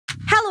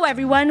Hello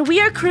everyone,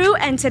 we are KREW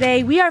and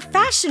today we are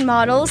fashion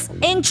models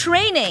in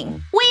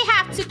training. We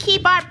have to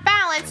keep our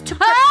balance to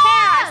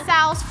prepare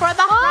ourselves for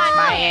the run.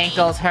 My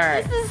ankles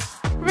hurt. This is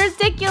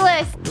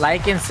ridiculous.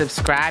 Like and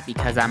subscribe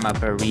because I'm a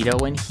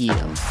burrito in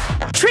heels.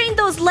 Train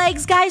those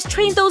legs, guys,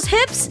 train those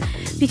hips,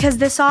 because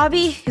this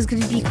hobby is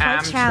going to be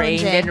quite challenging. I'm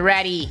trained and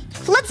ready.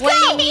 Let's go! What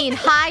do you mean?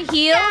 High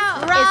heels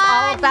is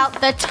all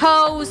about the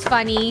toes,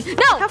 Funny.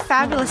 No! How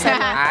fabulous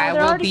am I? I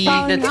will be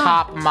the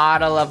top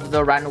model of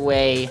the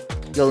runway.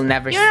 You'll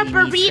never see me You're a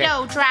trip.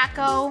 burrito,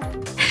 Draco.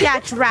 Yeah,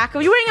 Draco,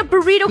 you're wearing a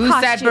burrito Who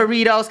costume. said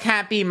burritos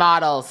can't be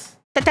models?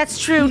 That's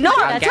true. No,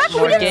 I'll get Draco,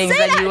 more we didn't gigs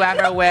say than that. you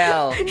ever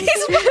will.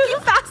 He's walking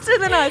faster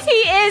than us. He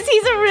is.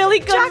 He's a really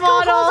good Draco,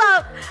 model. hold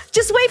up.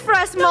 Just wait for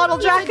us, model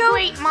He's a Draco.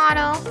 great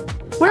model.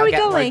 Where are we I'll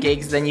get more going?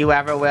 gigs than you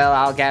ever will.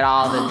 I'll get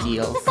all the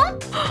deals.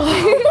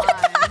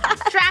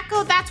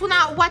 Draco, that's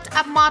not what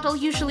a model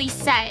usually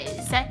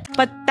says.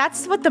 But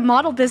that's what the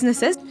model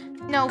business is.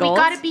 No, Gold? we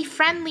gotta be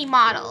friendly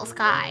models,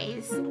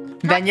 guys.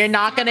 Then you're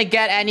not gonna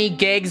get any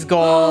gigs,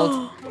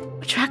 Gold.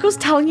 Draco's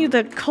telling you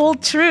the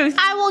cold truth.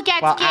 I will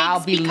get Well, gigs I'll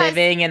be because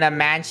living in a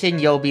mansion.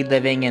 You'll be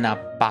living in a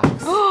box.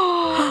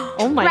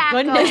 Oh my Draco.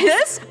 goodness.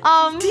 This?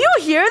 Do you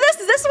hear this?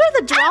 Is this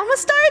where the drama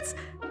starts?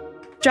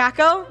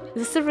 Draco,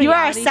 Is this a you are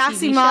a reality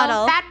sassy TV show?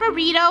 model. that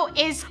burrito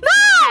is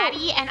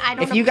fatty and I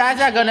don't If you guys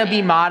are gonna be appreciate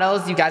it.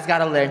 models, you guys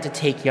gotta learn to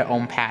take your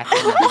own path. No,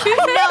 if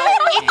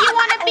you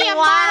want to be a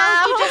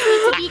model, you just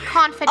need to be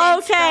confident.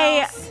 Okay,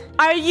 girls.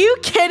 are you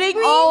kidding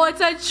me? Oh,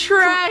 it's a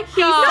trick. He's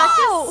No.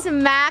 such a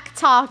smack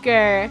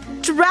talker.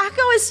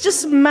 Draco is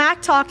just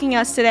smack talking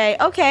us today.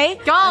 Okay.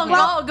 Go,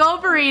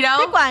 burrito.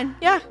 Pick one.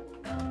 Yeah.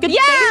 Good Yeah,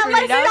 day,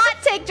 let's burrito. not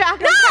take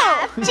Draco's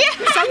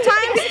path.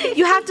 Sometimes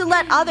you have to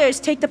let others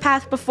take the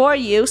path before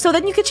you, so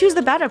then you could choose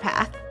the better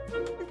path.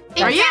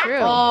 That's Yeah. true.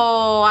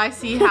 Oh, I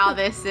see how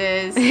this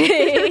is.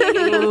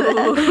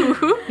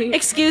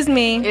 Excuse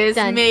me. It's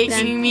Dun,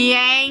 making me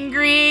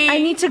angry. I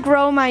need to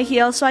grow my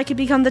heels so I could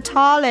become the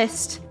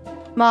tallest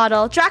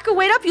model. Draco,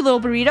 wait up, you little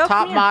burrito. Top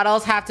Come here.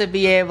 models have to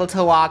be able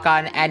to walk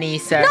on any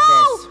surface,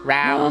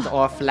 round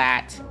or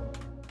flat.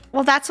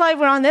 Well, that's why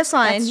we're on this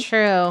line. That's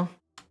true.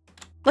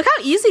 Look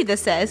how easy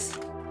this is.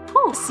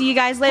 See you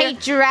guys later. Hey,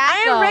 Draco.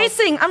 I am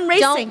racing. I'm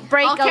racing. Don't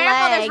break Oh, a careful,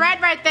 leg. there's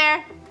red right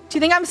there. Do you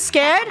think I'm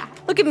scared?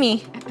 Look at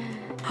me.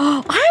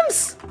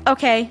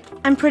 Okay.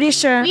 I'm pretty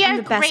sure We I'm are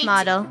the best great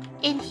model.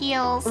 in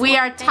heels. We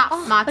are top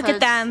models. Look at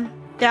them.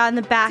 They're on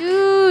the back.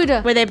 Dude,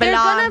 Where they they're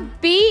belong. gonna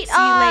beat See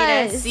you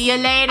later. us. See you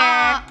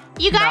later.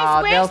 You guys,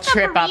 No, where's they'll the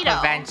trip up burrito?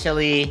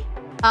 eventually.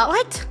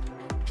 What?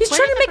 He's Where's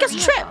trying to the make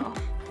us trip.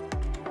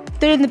 burrito?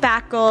 They're in the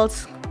back,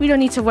 Golds. We don't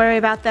need to worry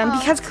about them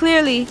because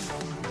clearly...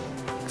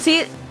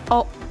 See?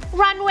 Oh,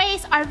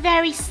 Runways are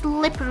very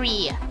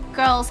slippery,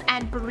 girls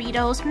and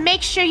burritos.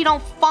 Make sure you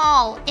don't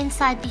fall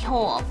inside the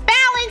hole.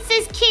 Balance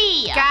is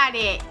key. Got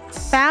it.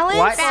 balance?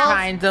 What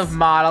kind of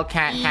model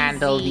can't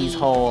handle these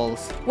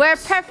holes? We're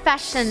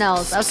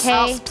professionals,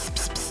 okay?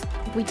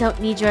 We don't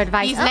need your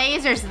advice. These Oh,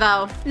 lasers,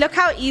 though. Look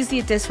how easy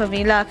it is for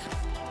me. Look.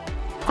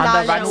 On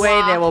the Flawless.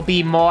 runway, there will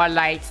be more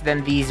lights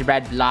than these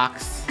red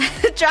blocks.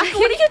 Draco,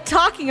 what are you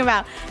talking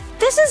about?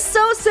 This is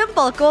so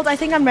simple. Gold, I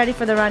think I'm ready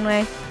for the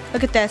runway.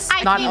 Look at this.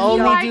 I Not think you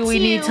only are do we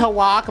too. need to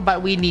walk,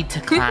 but we need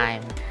to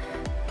climb.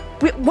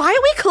 Wait, why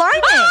are we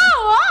climbing?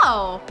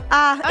 Oh,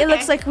 It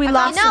looks like we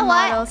lost You know some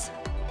what? models.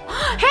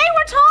 whoa. Hey,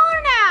 we're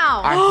taller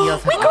now. Our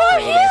heels We have grew our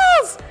upgraded.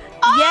 heels!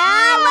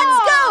 Yeah, let's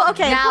go!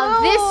 Okay.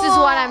 now this is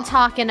what I'm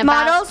talking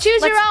about. Models,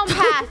 Choose your own let's-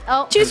 path.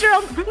 Oh, Choose your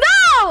own...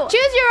 No!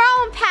 choose your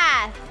own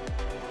path.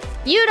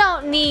 You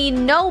don't need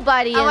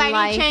nobody Oh, in I need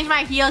life. to change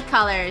my heel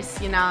colors.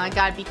 You know, I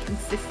gotta be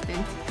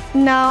consistent.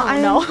 No,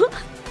 I no.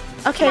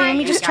 Okay, let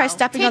me just try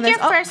stepping Take on this.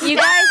 your first You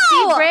step. guys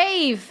No! be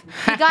brave.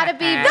 You gotta be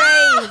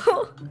brave.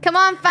 No! Come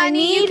on,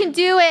 Funny, you need can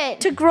do it.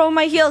 To grow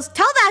my heels.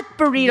 Tell that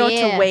burrito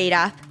Yeah. to wait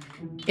up.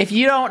 If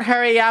you don't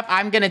hurry up,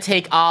 I'm gonna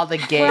take all the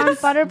We're on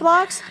gigs. butter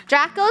blocks.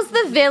 Draco's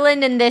the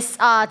villain in this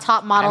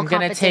top model I'm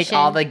gonna competition. take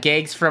all the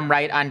gigs from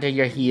right under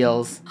your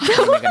heels. And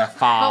you're gonna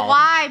fall. But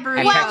why, burrito?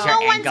 And Well, catch your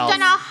no one's ankles.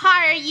 gonna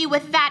hire you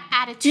with that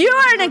attitude. You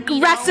are an burrito.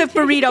 aggressive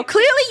burrito.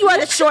 Clearly, you are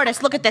the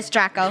shortest. Look at this,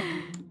 Draco.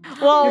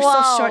 Whoa, You're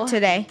whoa. so short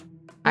today.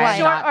 I am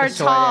Short not or the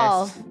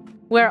tall? shortest.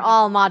 We're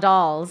all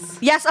models.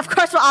 Yes, of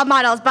course, we're all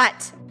models,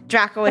 but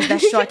Draco is the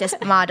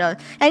shortest model.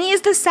 And he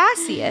is the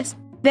sassiest.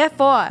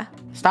 Therefore,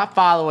 Stop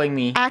following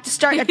me. I have to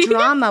start a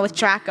drama with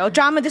Draco.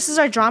 Drama, this is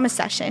our drama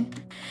session.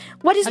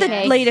 What is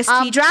Okay. the latest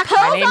tea, Draco?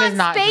 My name Pose is on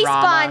not space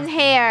drama. bun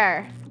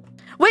hair.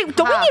 Wait,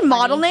 don't we need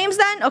model names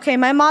then? Okay,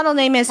 my model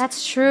name is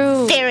That's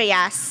true.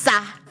 Furious.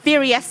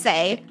 Furious.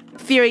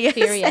 Furious.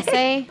 Furious,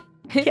 eh?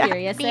 Yeah.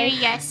 Furious, eh?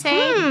 Furious,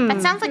 eh?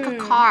 That sounds like a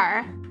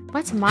car.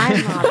 What's my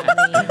model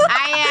name?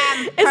 I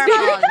am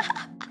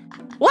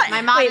purple. What?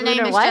 My model Wait, name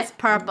Lunar, is what? just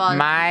purple.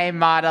 My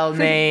model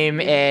name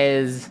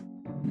is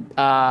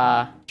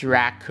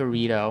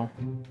Dracorito.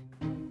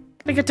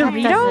 Like a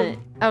Dorito?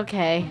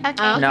 Okay.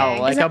 Okay. No,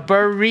 like a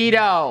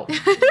burrito. Is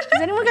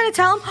anyone gonna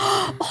tell him?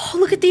 Oh,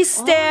 look at these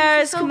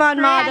stairs. so Come on,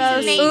 pretty.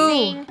 models. That's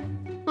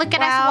amazing. Look at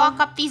Wow. us walk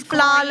up these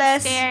Flawless.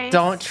 glorious stairs.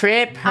 Don't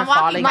trip. Her I'm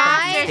walking falling down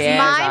my- the stairs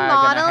My are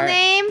model gonna hurt.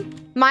 name.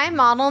 My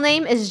model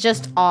name is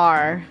just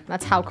R.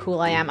 That's how cool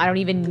I am. I don't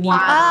even need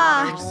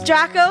others.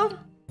 Draco,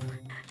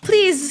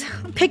 please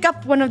pick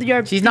up one of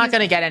your. She's not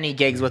gonna get any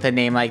gigs with a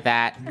name like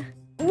that.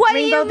 What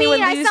Rainbow, do they you would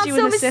mean? I lose sound you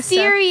so in the system.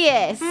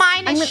 mysterious.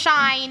 Mine is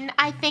Shine.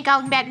 I think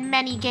I'll get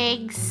many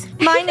gigs.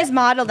 Mine is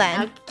model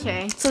then.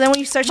 Okay. So then when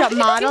you search up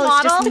model,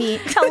 it's just me.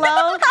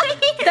 Hello?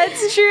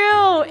 That's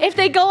true. If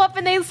they go up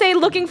and they say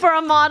looking for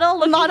a model,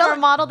 for a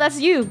model, that's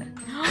you.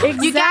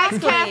 Exactly. You guys,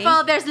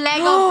 careful. There's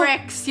Lego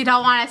bricks. You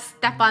don't want to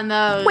step on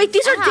those. Wait,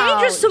 these are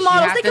dangerous to You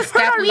models. have They to could hurt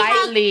step our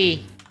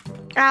lightly.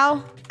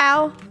 Ow,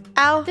 ow,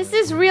 ow. This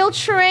is real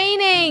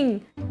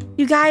training.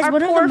 You guys, Our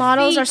one of the poor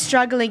models feet. are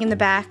struggling in the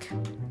back.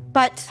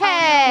 But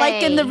Hey.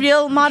 like in the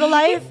real model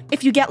life,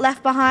 if you get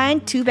left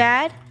behind, too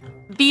bad.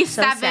 Be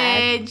So sad.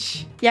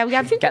 savage. Yeah, we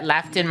got to Get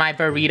left in my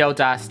burrito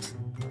dust.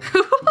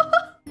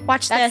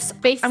 watch That's this.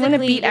 basically I'm gonna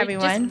beat you're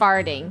everyone. just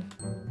farting.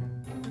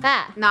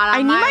 Ah. Not on I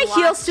need my watch.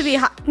 heels to be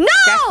high. Guess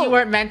you No!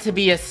 weren't meant to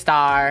be a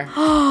star.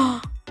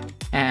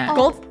 Eh.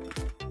 Gold.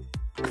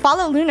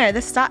 Follow Lunar.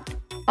 This stop.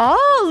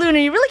 Oh, Lunar,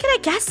 you're really good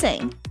at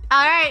guessing.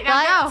 All right,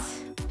 now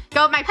But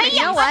go. Go, my pretty.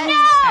 you know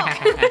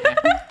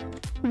what?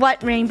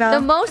 What, Rainbow?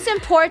 The most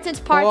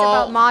important part Whoa.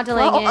 about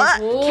modeling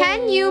Whoa. is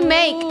can you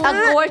make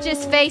a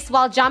gorgeous face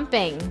while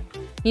jumping?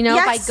 You know,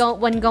 Yes.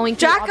 when going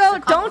through Draco,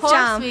 obstacles. don't course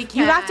jump. we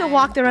You have to can.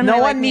 walk the runway No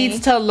like one me. needs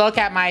to look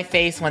at my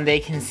face when they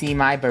can see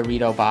my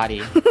burrito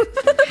body.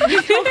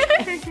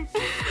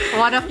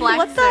 What a flexer.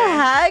 What the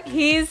heck?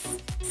 He's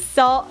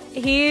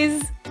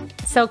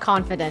so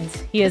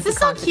confident. He is This is a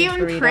so confident cute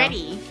and burrito.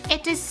 pretty.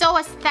 It is so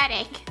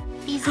aesthetic.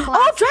 These glass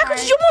Oh, Draco,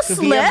 cards. did you almost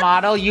To be a slip?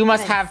 model, you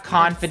must have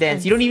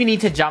confidence. You don't even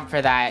need to jump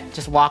for that.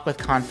 Just walk with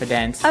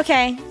confidence.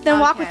 Okay, then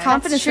walk with Okay.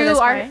 confidence That's for true. this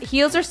Our part.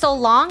 heels are so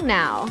long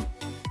now.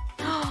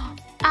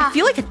 I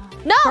feel like a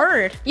No,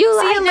 bird. you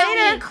See lied you to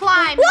later. We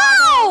climb.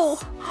 Whoa! Wait,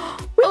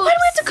 why do we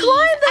have to Oopsies,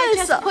 climb I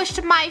this? just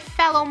pushed my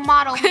fellow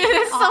model.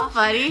 It's so off.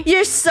 funny.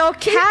 You're so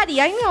catty.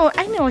 I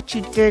know what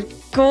you did,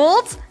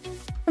 Gold.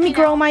 Let me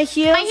grow my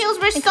heels. My heels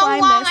were and so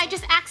climb long, this. I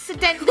just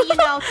accidentally,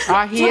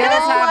 Our heels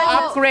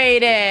have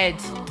upgraded.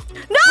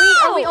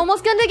 No! Are we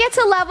almost gonna get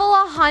to level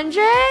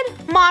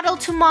 100? model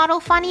to model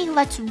funny.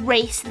 Let's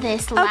race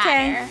this ladder.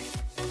 Okay.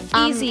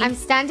 Easy. I'm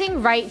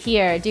standing right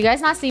here. Do you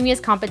guys not see me as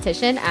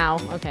competition? Ow.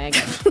 Okay. I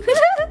guess.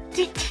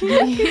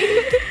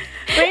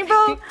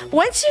 Rainbow,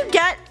 once you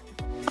get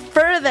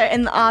further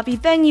in the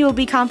obby, then you will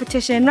be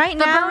competition. Right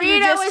The now, you're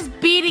burrito just is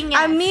beating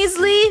us. a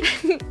measly.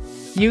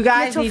 You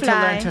guys Little need to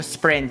fly. learn to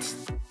sprint.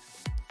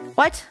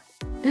 What?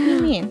 What do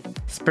you mean?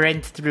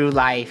 Sprint through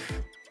life.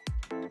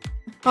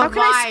 How can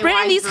I sprint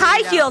in these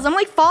high heels? I'm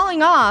like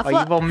falling off. Or you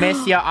Look. will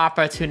miss your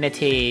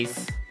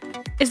opportunities.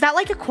 Is that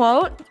like a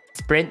quote?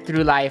 Sprint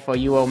through life or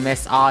you will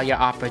miss all your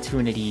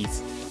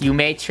opportunities. You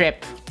may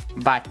trip,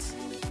 but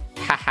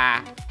ha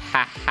ha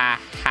ha ha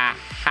ha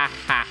ha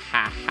ha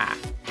ha ha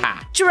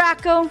ha.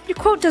 Draco, your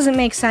quote doesn't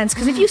make sense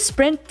because if you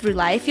sprint through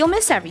life, you'll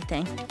miss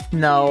everything.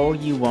 No,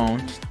 you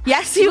won't.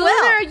 Yes, you will.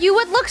 Lunar, you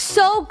would look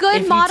so good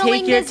If you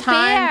modeling take your this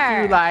time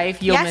bear. through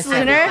life, you'll Yes, miss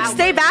Lunar, everything.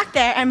 stay back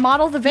there and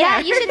model the bear. Yeah,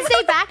 you should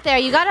stay back there.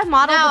 You gotta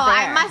model No, the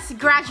bear. I must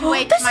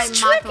graduate This my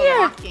is model trickier.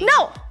 walking.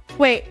 No,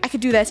 wait, I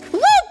could do this.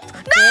 Whoop!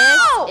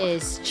 No!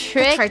 This is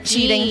tricky. her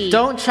cheating.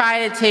 Don't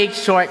try to take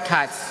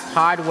shortcuts.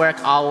 Hard work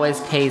always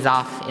pays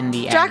off in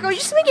the end. Draco, you're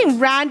just making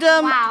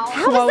random Wow.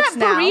 How quotes is that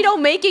now.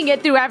 burrito making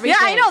it through everything?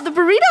 Yeah, I know. The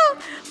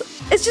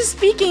burrito is just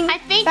speaking. I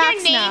think facts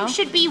your name now.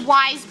 should be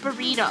Wise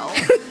Burrito.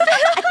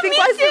 I think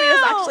wise burrito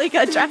is actually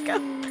good, Draco.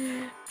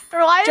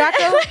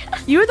 Draco,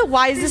 you're the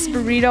wisest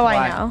burrito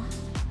I What? know.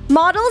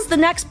 Models, the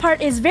next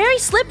part is very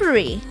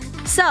slippery.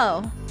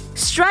 So,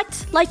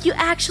 strut like you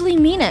actually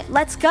mean it.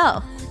 Let's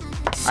go.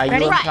 Are you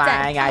Ready?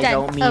 implying I Done.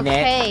 don't mean it?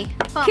 Okay.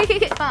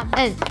 Bump, bump.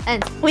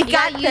 And We you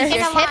got gotta this. use In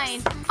your a hips. line.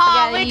 You Oh,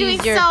 gotta we're use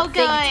doing your so big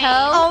good.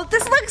 toe. Oh,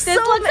 this looks This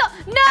so... looks so...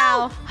 No!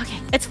 Ow. Okay,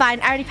 it's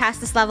fine. I already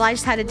passed this level. I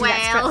just had to do that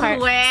strut part.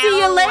 well, See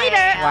you later.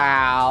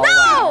 Wow,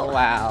 No! wow,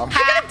 wow.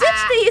 I gotta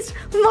ditch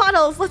these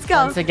models. Let's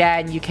go. Once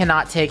again, you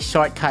cannot take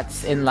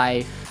shortcuts in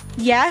life.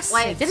 Yes.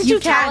 Wait, Didn't you you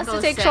tell can. us to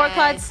Draco take said.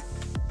 shortcuts?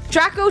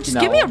 Draco, just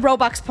give me a No.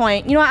 Robux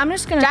point. You know what? I'm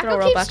just gonna Draco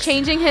throw keeps Robux.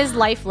 changing his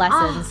life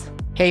lessons.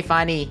 Hey,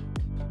 Funny,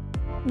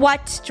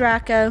 What,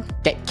 Draco?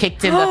 get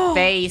kicked in the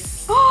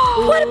face.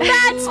 What a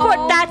bad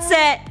sport. That's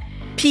it.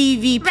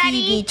 PvP,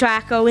 Ready?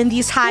 Draco, in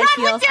these high Run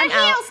heels. with your I'm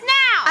out. heels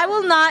now. I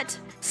will not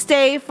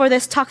stay for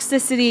this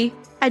toxicity.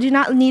 I do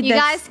not need You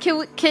this.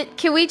 guys,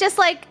 can we just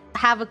like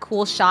have a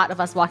cool shot of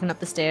us walking up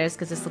the stairs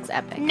because this looks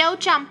epic? No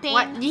jumping.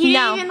 What? You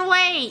No. didn't even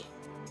wait.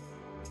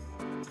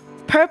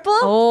 Purple,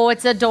 Oh,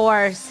 it's the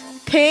doors.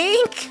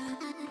 pink,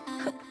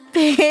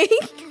 pink,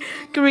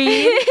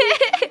 green,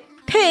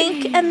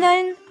 pink, and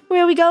then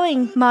where are we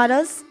going,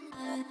 models?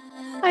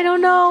 I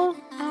don't know.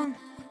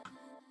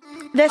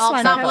 This Oh,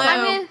 one. some purple. blue.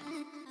 I mean,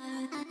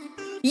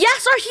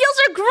 Yes, our heels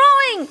are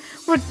growing.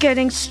 We're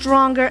getting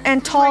stronger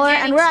and taller,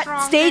 getting and we're at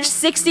stronger. stage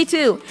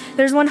 62.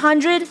 There's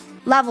 100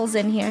 levels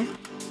in here.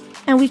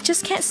 and we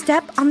just can't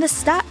step on the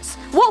steps.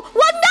 Whoa!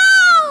 What?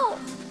 No!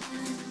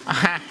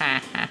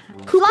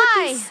 Who put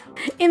this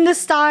in the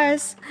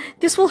stars?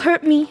 This will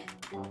hurt me.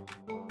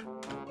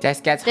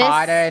 Just gets This-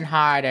 harder and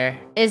harder.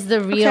 Is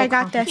the real I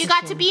got this. You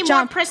got to be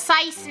Jump. more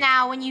precise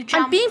now when you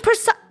jump. I'm being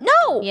precise.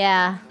 No!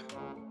 Yeah.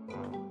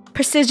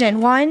 Precision.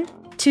 1,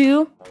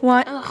 2,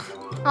 1.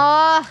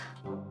 Oh,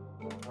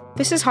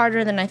 This is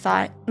harder than I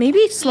thought.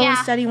 Maybe slow and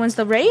Yeah. steady wins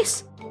the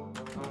race?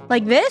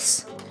 Like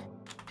this?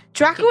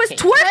 Draco is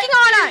twerking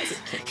on us!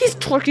 He's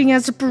twerking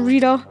as a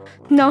burrito.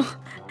 No.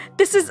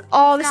 This is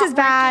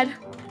bad.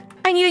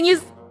 I need to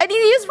use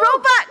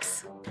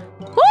Robux!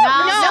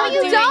 No,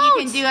 you do it. don't.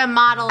 You can do a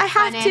model. I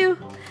have Funneh. to.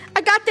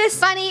 I got this.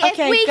 Funny,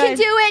 Okay, if we can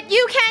good. do it,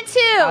 you can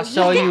too. I'll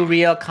show you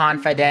real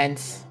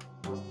confidence.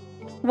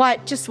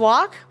 What? Just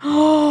walk?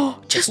 Oh,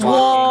 just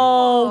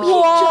walk.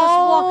 Whoa.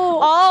 Whoa.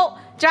 Oh,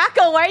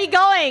 Draco, where are you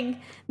going?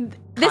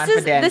 This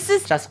is Confidence,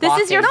 just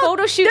your walking.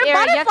 photo shoot They're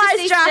area. You have to butterflies,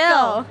 stay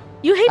Draco.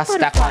 You hate I'll step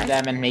butterflies. on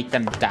them and make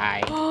them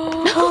die.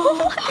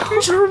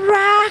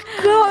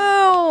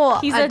 Draco!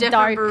 He's A a different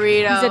dark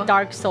burrito. He's a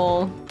dark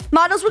soul.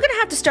 Models, we're gonna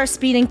have to start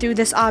speeding through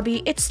this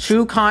obby. It's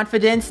True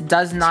confidence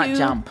does not Two.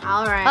 jump.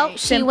 All right. Oh, she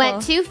Simple.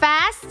 went too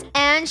fast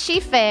and she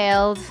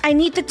failed. I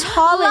need the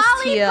tallest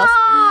heels.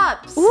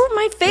 Lollipops. Ooh,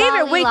 my favorite.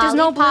 Lolly Wait, there's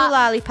no blue lollipop.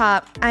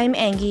 lollipop. I'm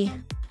Angie.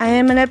 I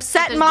am an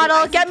upset There's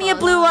model. blue Get me a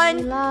blue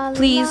one,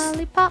 please.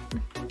 Lollipop.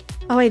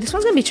 Oh wait, this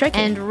one's gonna be tricky.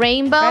 And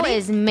Rainbow Ready?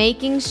 is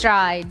making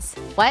strides.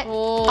 What?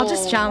 I'll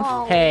just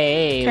jump.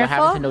 Hey, what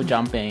Careful. happened to no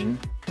jumping?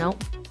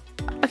 Nope.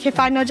 Okay,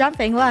 fine, no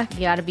jumping. Look.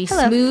 You gotta be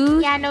Hello.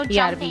 smooth. Yeah, no You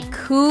gotta be jumping.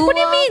 cool. What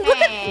do you mean? Look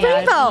at Okay.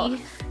 Rainbow.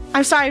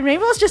 I'm sorry,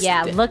 Rainbow's just.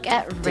 Yeah, look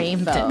at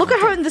Rainbow. Look at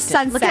her in the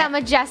sunset. Look how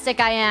majestic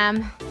I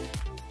am.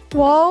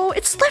 Whoa,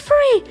 it's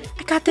slippery.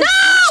 I got this.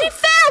 She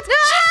failed.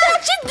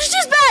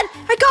 She's bad.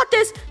 I got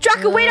this.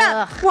 Draco, wait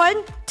up. Ugh.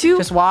 1, 2.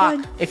 Just walk.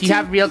 1, If you 2.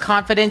 have real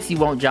confidence, you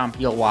won't jump.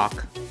 You'll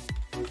walk.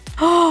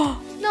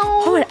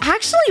 Oh, it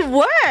actually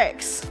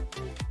works.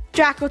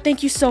 Draco,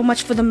 thank you so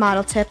much for the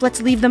model tip.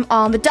 Let's leave them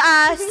all in the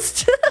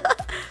dust.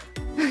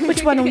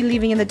 Which one are we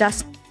leaving in the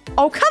dust?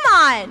 Oh, come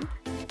on.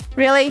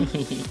 Really?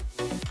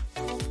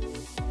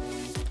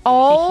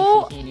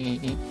 Oh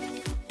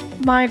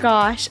my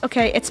gosh.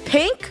 Okay, it's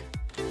pink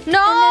No.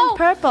 and then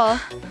purple.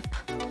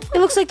 It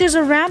looks like there's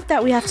a ramp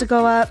that we have to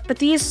go up, but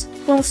these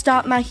won't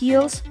stop my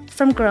heels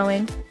from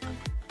growing.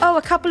 Oh,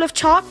 a couple of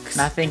chalks.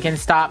 Nothing can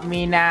stop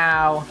me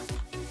now.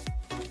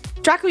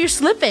 Draco, you're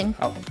slipping.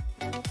 Oh.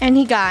 And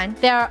he gone.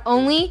 There are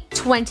only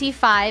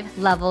 25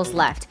 levels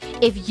left.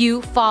 If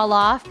you fall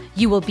off,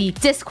 you will be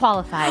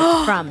disqualified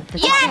from the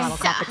top model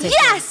competition.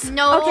 Yes!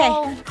 No. Okay.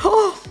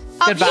 Oh,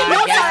 Goodbye.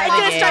 no, Get sorry, out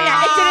it of didn't start here.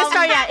 yet. It didn't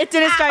start yet. It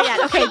didn't start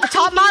yet. Okay, the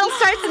top model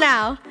starts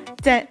now.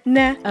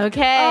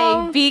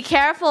 Okay, be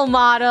careful,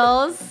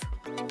 models.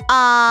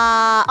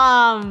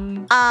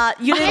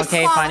 You didn't.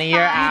 Okay, Funneh, you're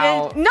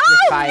out. No,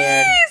 You're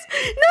fired.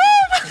 please, no,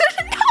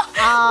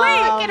 no.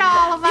 Wait, Look at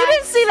all of us. you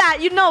didn't see that.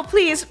 You know,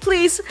 please,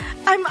 please.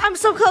 I'm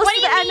so close What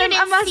to do the you end. mean you I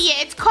didn't must. see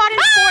it? It's caught in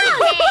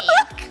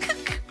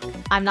 4K.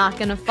 I'm not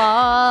gonna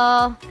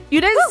fall.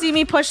 You didn't see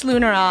me push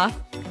Lunar off.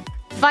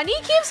 Funny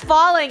keeps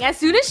falling. As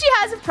soon as she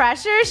has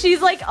pressure,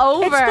 she's like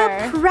over.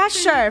 It's the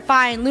pressure.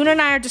 Fine, Lunar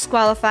and I are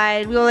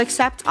disqualified. We will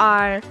accept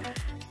our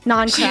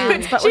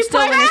non-crowns, but we're She still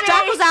pushed winners. me.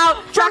 Draco's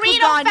out. Draco's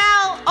Burrito gone.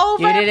 fell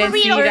over. You didn't Burrito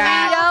see fell.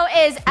 that.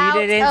 Burrito is out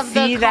You didn't of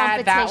the see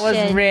that. That was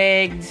competition.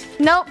 rigged.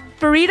 Nope.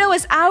 Burrito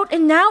is out,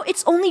 and now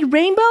it's only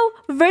Rainbow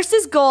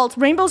versus Gold.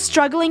 Rainbow's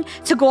struggling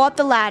to go up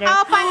the ladder.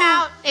 Oh, I'm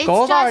out. It's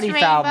Gold just already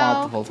fell Rainbow.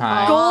 multiple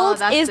times. Gold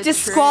that's is the trick.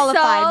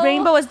 disqualified.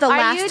 Rainbow is the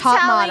last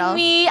top Are model. you telling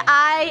me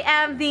I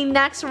am the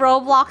next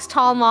Roblox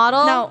tall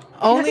model? No.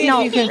 Only no.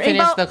 if you can finish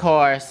Rainbow, the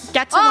course.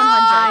 Get to 100.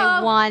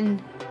 I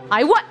won.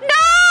 I won. No!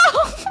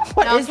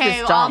 What is Okay,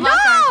 this all jump? of us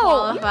are No!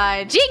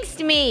 qualified. Jinxed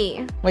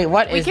me. Wait,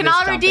 what is We this can all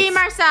jump? redeem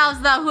It's- ourselves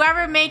though.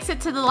 Whoever makes it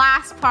to the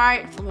last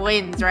part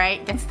wins,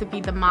 right? Gets to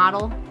be the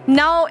model.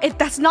 No,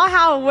 that's not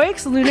how it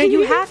works, Luna.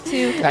 You have to.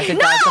 Yes, it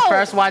does. The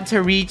first one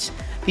to reach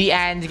the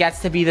end gets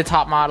to be the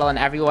top model, and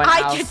everyone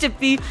I else get to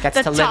be gets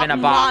the to live top in a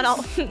box.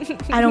 model.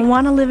 I don't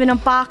want to live in a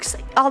box,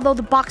 although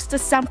the box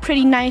does sound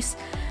pretty nice.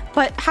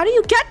 But how do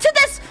you get to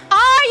this?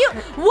 Are you?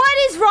 What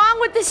is wrong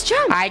with this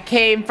jump? I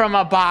came from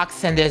a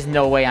box, and there's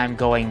no way I'm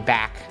going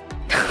back.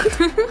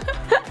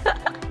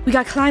 We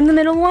gotta climb the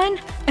middle one,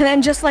 and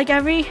then just like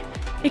every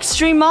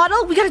extreme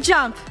model, we gotta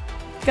jump.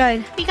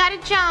 Good. We gotta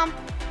jump.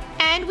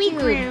 And we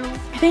grew.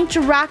 I think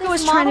Draco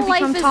This is trying to model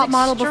become life is top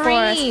model before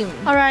us.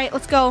 extreme. All right,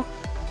 let's go.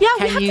 Yeah, we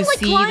Can have you to like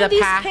see climb the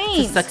these path to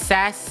panes.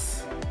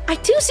 success? I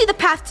do see the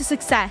path to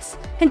success,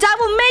 and I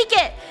will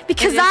make it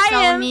because It is I so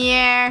am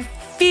near.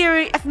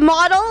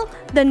 model,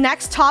 the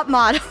next top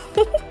model.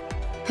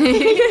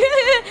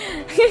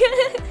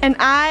 And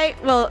I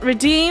will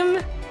redeem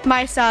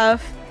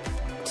myself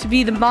to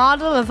be the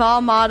model of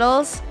all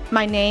models.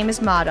 My name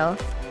is Model.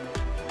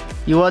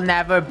 You will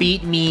never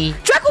beat me.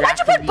 Draco, why'd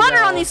you put butter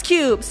Draculio. on these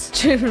cubes?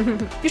 You're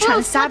trying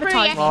to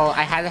sabotage me. Well,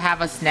 I had to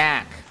have a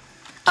snack.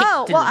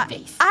 Oh, Kicked in well, the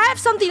face. I have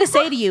something to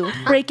say to you.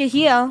 Break a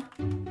heel.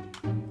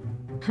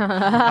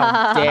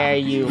 How dare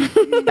you?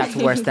 That's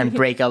worse than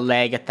break a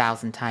leg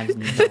 1,000 times.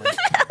 And you know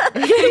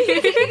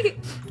it.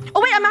 Oh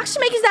wait, I'm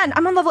actually making that.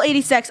 I'm on level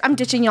 86. I'm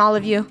ditching all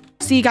of you.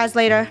 See you guys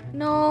later.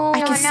 No.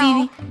 I can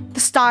see the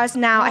stars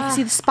now. I can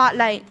see the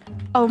spotlight.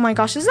 Oh my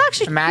gosh, this is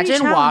actually pretty Imagine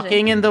challenging.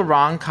 walking in the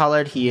wrong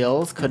colored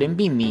heels. Couldn't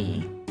be me.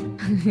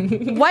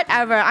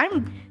 Whatever.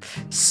 I'm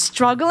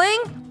struggling.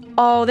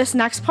 Oh, this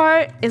next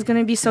part is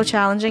gonna be so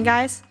challenging,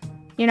 guys.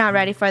 You're not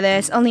ready for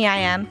this. Only I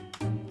am.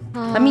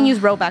 Let me use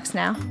Robux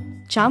now.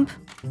 Jump,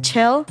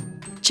 chill,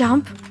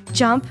 jump,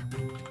 jump.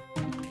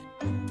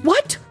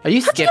 What? Are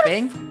you How'd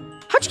skipping?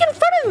 How'd you get in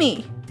front of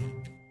me?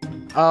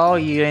 Oh,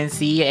 you didn't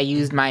see? I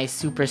used my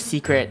super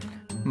secret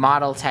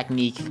model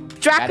technique.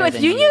 Draco, better if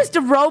than you used the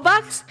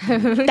Robux,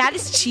 that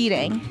is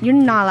cheating. You're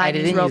not allowed I to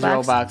didn't use use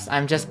Robux. Robux.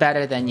 I'm just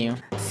better than you.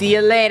 See you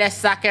later,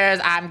 suckers.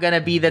 I'm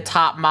gonna be the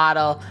top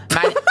model.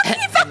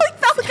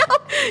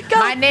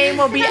 My name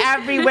will be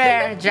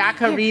everywhere.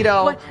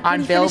 Jacarito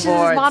on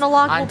billboards,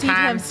 on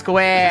Times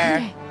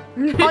Square.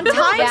 On Times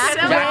Square?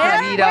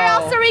 Jacarito. Where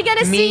else are we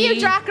gonna see you,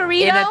 Me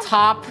Jacarito? in a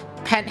top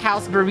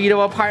penthouse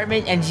burrito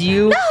apartment, and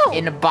you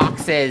in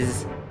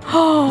boxes.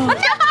 Oh, no,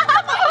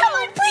 come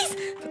on,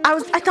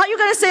 please. I thought you were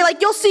gonna say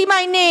like you'll see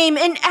my name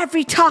in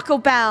every Taco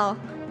Bell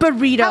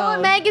burrito. How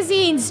about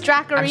magazines,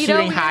 Dracarito? I'm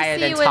shooting We higher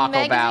see than you in Taco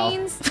Bell.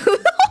 magazines?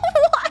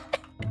 What?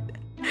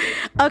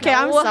 Okay,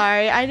 I'm No.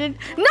 sorry. I didn't.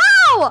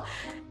 No,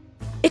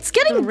 it's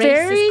getting The race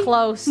is very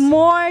close.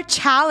 more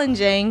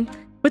challenging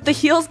with the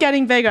heels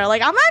getting bigger.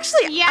 Like I'm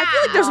actually, I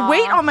feel like there's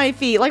weight on my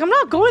feet. Like I'm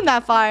not going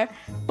that far.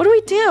 What do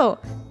we do?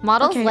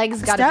 Model's Okay,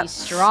 legs gotta be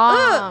step.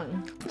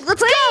 strong.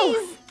 Let's go.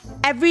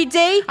 Every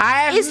day I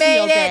have is made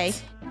heel day.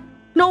 it.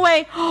 No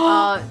way.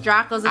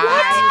 Draco's a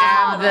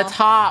I am the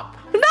top.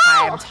 No.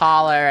 I am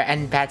taller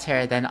and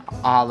better than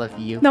all of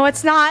you. No,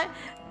 it's not.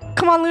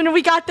 Come on, Luna,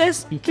 we got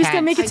this. You He's gonna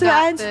can't. make it I to the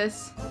got end.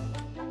 this.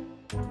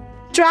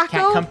 Draco,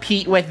 Can't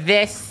compete with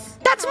this.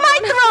 that's my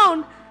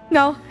throne.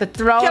 No. The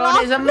throne Get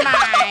off. is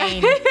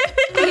mine.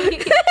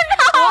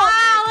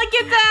 Wow, look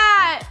at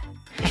that!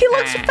 He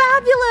looks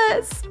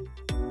fabulous.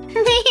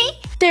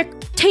 They're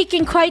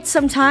taking quite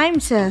some time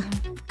to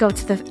go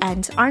to the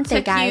end, aren't they,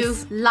 Took guys? you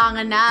long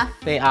enough.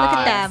 They Look are.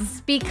 at them.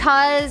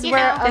 Because You we're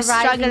know, they're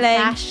arriving struggling.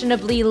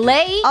 fashionably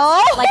late.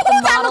 Oh, Like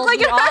the that models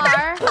looked like it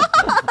are.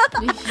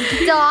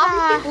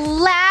 Stop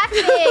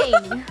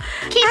laughing.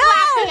 Keep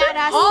laughing at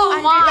us. Oh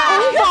under my.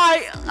 Oh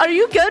my! Are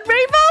you good,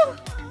 Rainbow?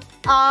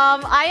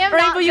 I am Rainbow,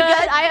 not good. you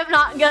good? I am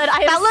not good. I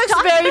am That looks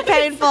stuck. very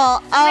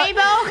painful.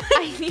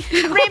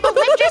 Rainbow, Rainbow,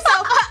 lift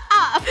yourself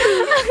up.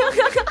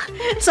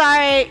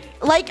 Sorry.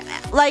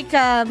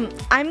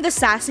 I'm the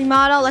sassy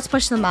model. Let's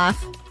push them off.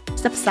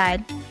 Step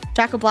aside.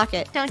 Draco, block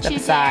it. Don't Step you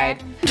aside.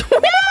 dare.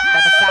 Step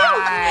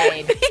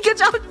aside. Good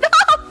job. No!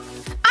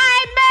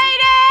 I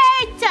made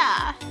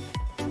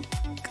it!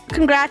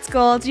 Congrats,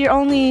 Gold. You're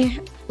only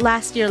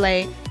last year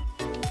late.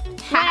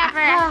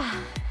 Whatever.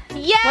 Yay!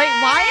 Wait,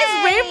 why is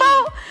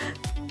Rainbow?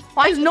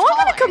 Why Is no one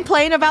gonna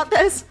complain about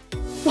this?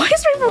 Why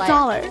is Rainbow What?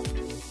 taller?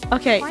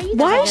 Okay, you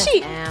why taller? is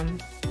she?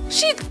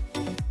 She.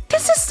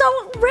 This is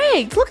so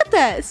rigged. Look at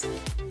this.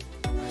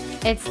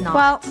 It's not.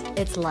 Well-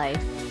 it's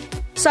life.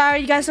 Sorry,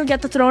 you guys don't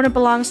get the throne. It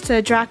belongs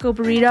to Draco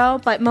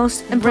Burrito. But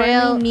most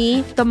importantly,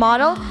 me, the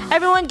model.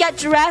 Everyone get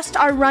dressed.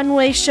 Our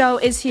runway show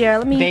is here.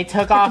 Let me. They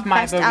took pick off the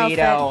my best burrito.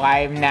 outfit.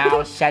 I've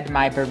now shed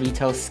my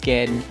burrito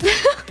skin.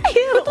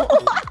 Ew.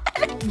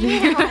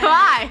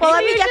 Why? Well,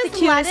 let me You're get the just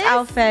cutest lettuce?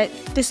 outfit.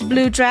 This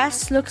blue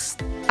dress looks.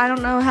 I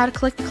don't know how to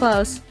click the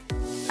clothes.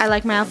 I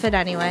like my outfit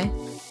anyway.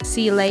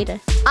 See you later.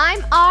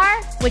 I'm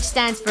R, which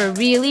stands for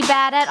really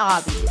bad at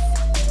obbies.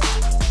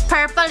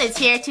 Purple is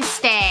here to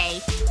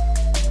stay.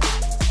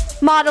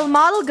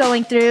 Model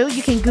going through.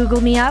 You can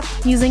Google me up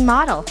using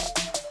model.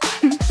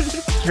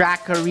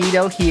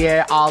 Dracarito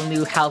here, all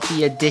new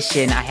healthy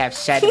edition. I have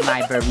shed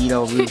my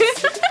burrito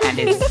roots,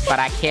 but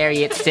I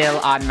carry it still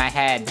on my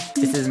head.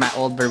 This is my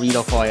old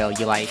burrito foil.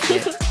 You like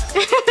it?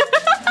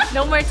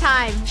 No more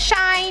time.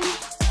 Shine.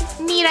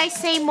 Need I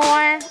say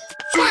more?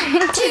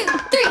 1, 2,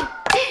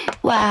 3.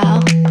 Wow.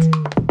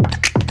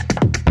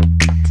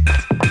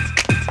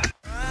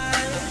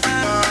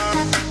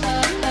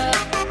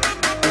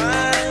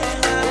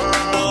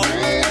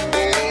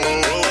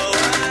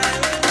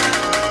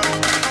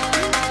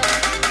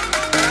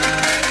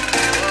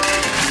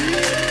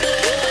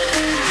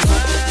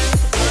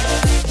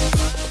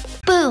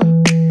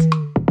 Boom.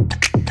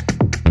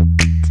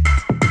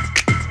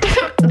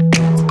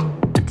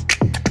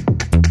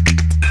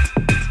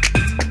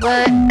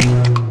 What?